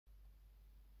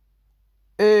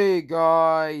Hey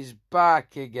guys,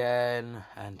 back again,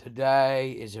 and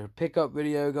today is a pickup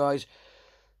video, guys.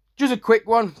 Just a quick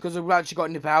one because I've actually got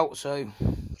to nip out, so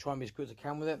try and be as quick as I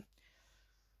can with it.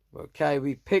 Okay,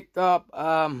 we picked up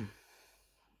well,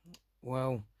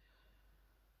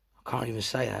 I can't even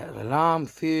say that, Alarm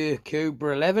for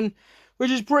Cobra 11,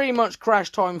 which is pretty much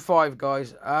Crash Time 5,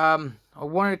 guys. I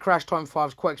wanted Crash Time 5,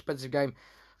 it's quite an expensive game,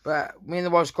 but me and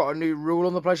the wife's got a new rule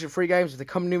on the PlayStation 3 games. If they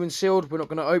come new and sealed, we're not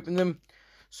going to open them.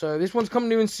 So this one's come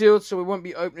new and sealed, so we won't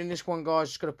be opening this one, guys.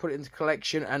 Just going to put it into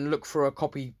collection and look for a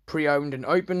copy pre-owned and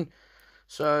open.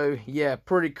 So, yeah,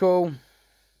 pretty cool.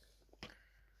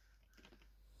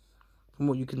 From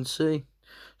what you can see.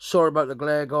 Sorry about the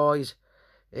glare, guys.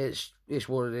 It's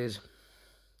what it is.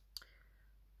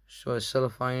 So it's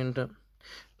cellophane,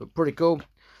 but pretty cool.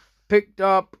 Picked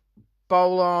up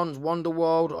Bolon's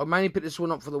Wonderworld. I mainly picked this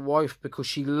one up for the wife because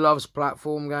she loves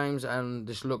platform games, and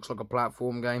this looks like a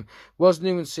platform game. Was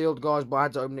new and sealed, guys, but I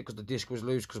had to open it because the disc was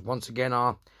loose, because once again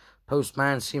our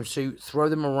postman seems to throw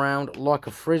them around like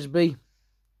a frisbee.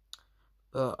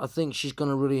 I think she's going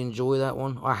to really enjoy that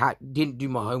one. I didn't do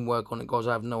my homework on it, guys.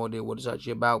 I have no idea what it's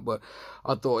actually about, but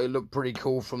I thought it looked pretty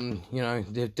cool from, you know,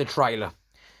 the trailer.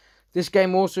 This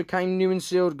game also came new and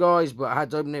sealed, guys, but I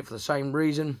had to open it for the same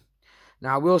reason.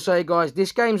 Now, I will say, guys,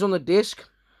 this game's on the disc,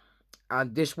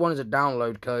 and this one is a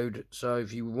download code. So,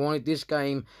 if you wanted this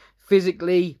game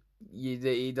physically,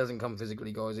 it doesn't come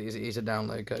physically, guys. It's a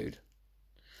download code.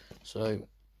 So,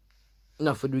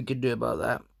 nothing we could do about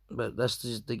that. But that's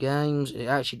just the games. It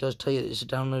actually does tell you that it's a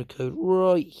download code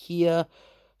right here.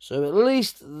 So, at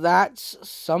least that's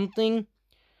something.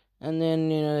 And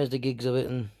then, you know, there's the gigs of it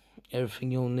and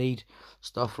everything you'll need.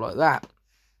 Stuff like that.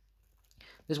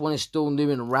 This one is still new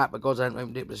in wrap, but guys, I haven't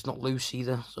opened it, but it's not loose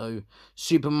either. So,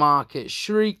 Supermarket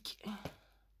Shriek.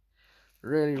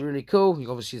 Really, really cool. You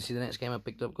obviously see the next game I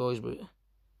picked up, guys, but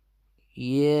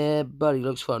yeah, buddy,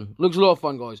 looks fun. Looks a lot of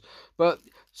fun, guys. But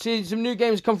see, some new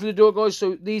games come through the door, guys.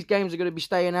 So these games are going to be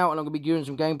staying out, and I'm going to be doing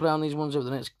some gameplay on these ones over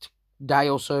the next day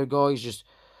or so, guys. Just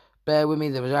bear with me.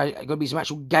 There's going to be some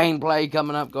actual gameplay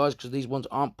coming up, guys, because these ones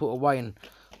aren't put away and,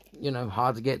 you know,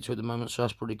 hard to get to at the moment. So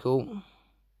that's pretty cool.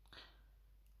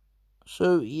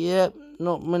 So, yeah,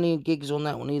 not many gigs on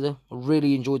that one either. I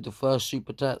really enjoyed the first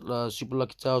Super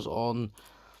Lucky Tales on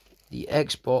the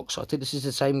Xbox. I think this is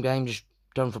the same game, just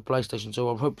done for PlayStation,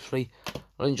 so hopefully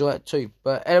I'll enjoy it too.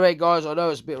 But anyway, guys, I know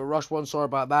it's a bit of a rush one, sorry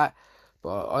about that.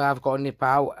 But I have got to nip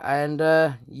out. And,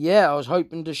 yeah, I was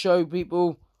hoping to show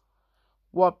people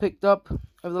what I picked up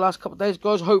over the last couple of days,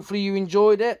 guys. Hopefully you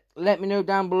enjoyed it. Let me know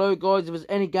down below, guys, if there's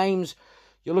any games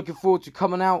you're looking forward to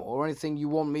coming out, or anything you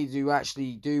want me to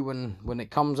actually do when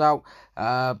it comes out.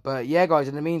 But yeah, guys,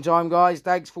 in the meantime, guys,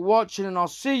 thanks for watching, and I'll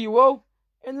see you all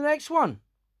in the next one.